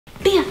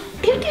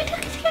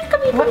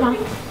look. What, Mom?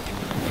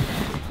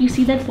 You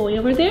see that boy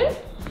over there?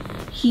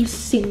 He's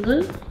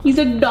single. He's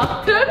a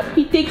doctor.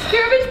 He takes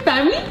care of his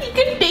family. He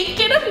can take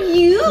care of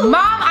you. Mom,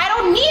 I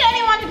don't need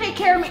anyone to take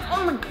care of me.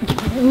 Oh my God.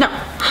 No.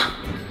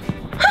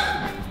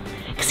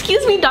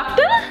 Excuse me,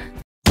 doctor?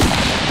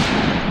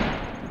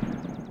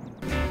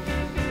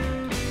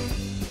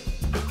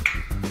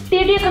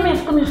 Dear, come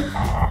here.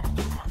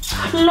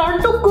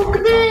 Learn to cook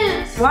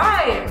this.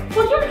 Why?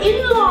 For your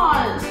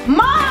in-laws.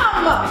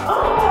 Mom!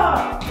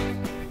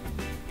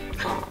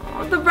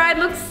 Oh, the bride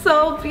looks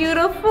so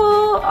beautiful.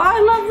 Oh, I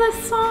love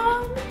this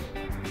song.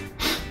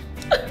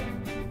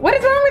 What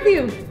is wrong with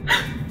you?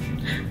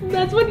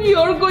 That's what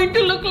you're going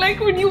to look like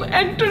when you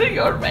enter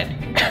your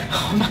wedding.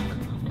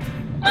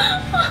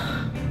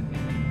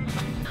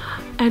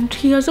 And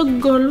he has a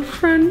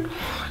girlfriend.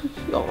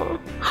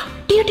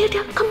 Dear,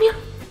 come here.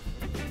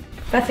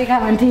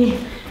 Bhatia, auntie.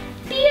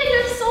 Dear,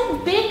 you're so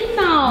big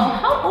now.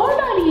 How old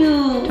are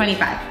you?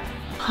 25.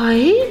 Hi,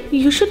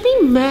 you should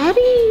be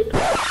married.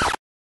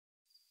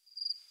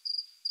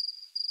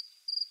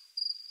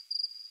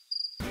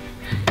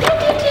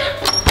 Dear.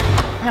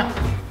 No.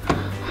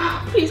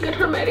 Please get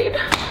her married.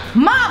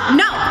 Mom,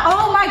 no!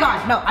 Oh my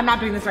God, no, I'm not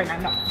doing this right now,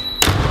 no.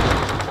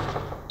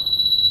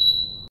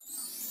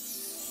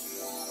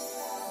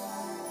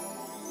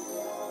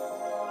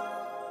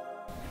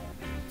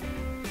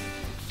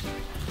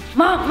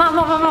 Mom.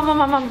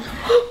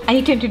 I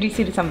need to introduce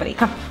you to somebody,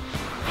 come.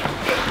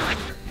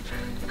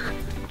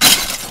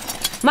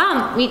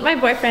 Mom, meet my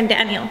boyfriend,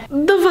 Daniel.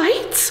 The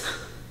Whites?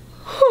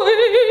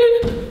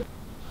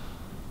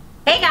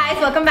 Hey guys,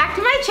 welcome back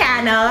to my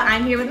channel.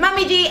 I'm here with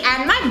Mommy G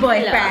and my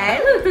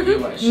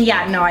boyfriend.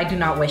 Yeah, no, I do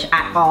not wish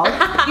at all.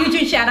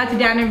 Huge shout out to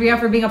Dan and Riya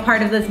for being a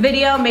part of this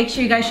video. Make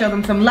sure you guys show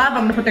them some love.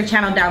 I'm gonna put their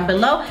channel down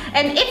below.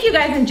 And if you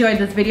guys enjoyed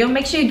this video,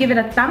 make sure you give it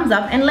a thumbs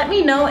up and let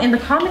me know in the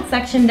comment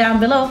section down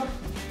below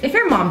if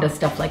your mom does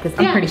stuff like this.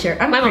 I'm pretty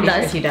sure. I'm pretty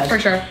sure she does. For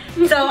sure.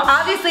 So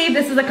obviously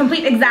this is a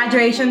complete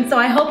exaggeration. So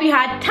I hope you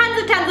had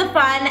tons of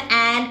fun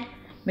and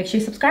make sure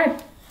you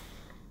subscribe.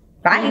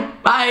 Bye.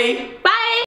 Bye.